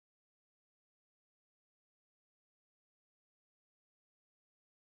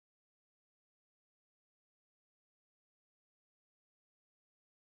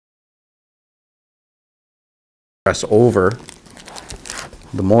press over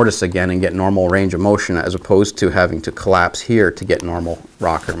the mortise again and get normal range of motion, as opposed to having to collapse here to get normal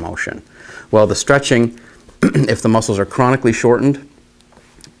rocker motion. Well, the stretching, if the muscles are chronically shortened,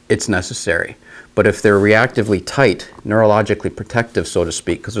 it's necessary. But if they're reactively tight, neurologically protective, so to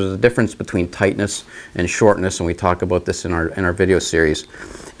speak, because there's a difference between tightness and shortness, and we talk about this in our video series.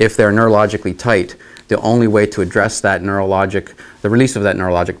 If they're neurologically tight, the only way to address that the release of that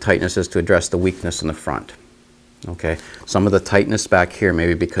neurologic tightness is to address the weakness in the front. Okay, some of the tightness back here may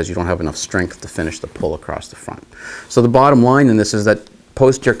be because you don't have enough strength to finish the pull across the front. So the bottom line in this is that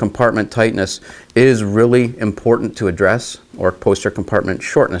posterior compartment tightness is really important to address, or posterior compartment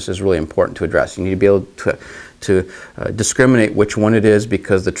shortness is really important to address. You need to be able to discriminate which one it is,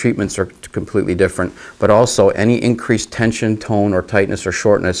 because the treatments are completely different, but also any increased tension, tone, or tightness or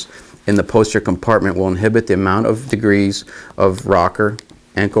shortness in the posterior compartment will inhibit the amount of degrees of rocker,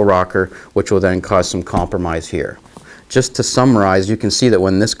 ankle rocker, which will then cause some compromise here. Just to summarize, you can see that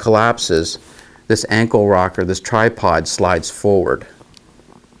when this collapses, this ankle rocker, this tripod slides forward.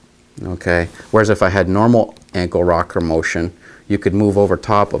 Okay, whereas if I had normal ankle rocker motion, you could move over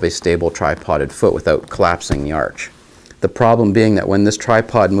top of a stable tripoded foot without collapsing the arch. The problem being that when this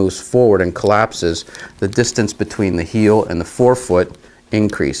tripod moves forward and collapses, the distance between the heel and the forefoot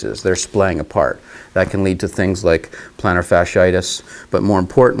increases. They're splaying apart. That can lead to things like plantar fasciitis, but more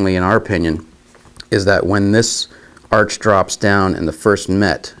importantly, in our opinion, is that when this arch drops down and the first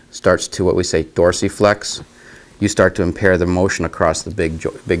met starts to what we say dorsiflex, you start to impair the motion across the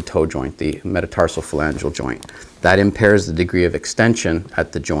big toe joint, the metatarsal phalangeal joint. That impairs the degree of extension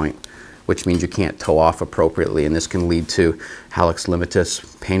at the joint, which means you can't toe off appropriately, and this can lead to hallux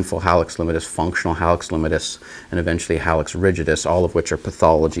limitus, painful hallux limitus, functional hallux limitus, and eventually hallux rigidus, all of which are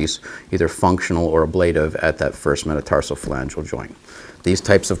pathologies, either functional or ablative, at that first metatarsal phalangeal joint. These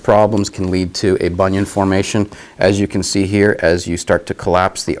types of problems can lead to a bunion formation. As you can see here, as you start to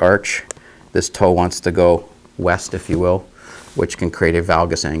collapse the arch, this toe wants to go west, if you will, which can create a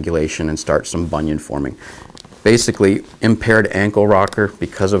valgus angulation and start some bunion forming. Basically, impaired ankle rocker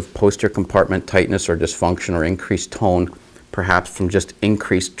because of posterior compartment tightness or dysfunction or increased tone, perhaps from just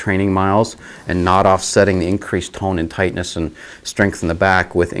increased training miles and not offsetting the increased tone and tightness and strength in the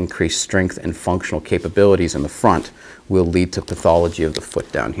back with increased strength and functional capabilities in the front, will lead to pathology of the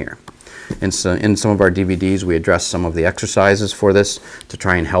foot down here. And so in some of our DVDs, we address some of the exercises for this to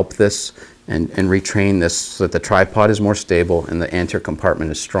try and help this and retrain this so that the tripod is more stable and the anterior compartment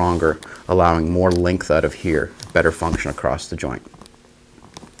is stronger, allowing more length out of here, better function across the joint.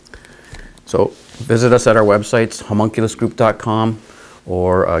 So visit us at our websites, homunculusgroup.com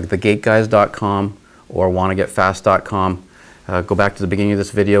or thegateguys.com or wannagetfast.com. Go back to the beginning of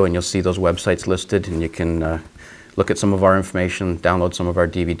this video and you'll see those websites listed, and you can look at some of our information, download some of our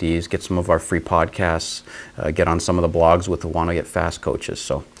DVDs, get some of our free podcasts, get on some of the blogs with the Wanna Get Fast coaches.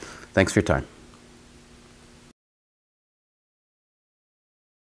 So thanks for your time.